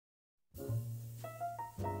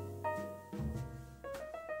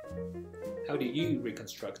How do you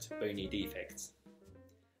reconstruct bony defects?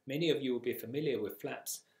 Many of you will be familiar with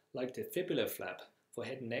flaps like the fibular flap for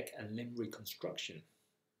head, neck and limb reconstruction.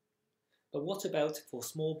 But what about for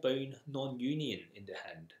small bone non-union in the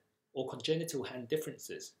hand, or congenital hand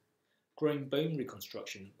differences, growing bone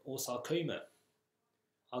reconstruction or sarcoma?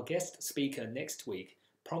 Our guest speaker next week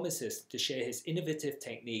promises to share his innovative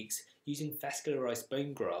techniques using vascularized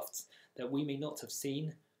bone grafts that we may not have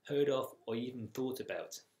seen, heard of or even thought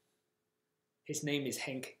about. His name is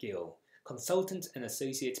Henk Giele, Consultant and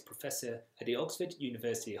Associate Professor at the Oxford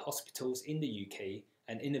University Hospitals in the UK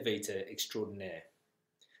and innovator extraordinaire.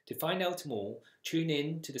 To find out more, tune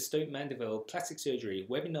in to the Stoke Mandeville Plastic Surgery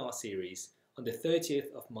webinar series on the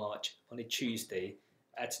 30th of March on a Tuesday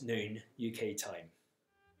at noon UK time.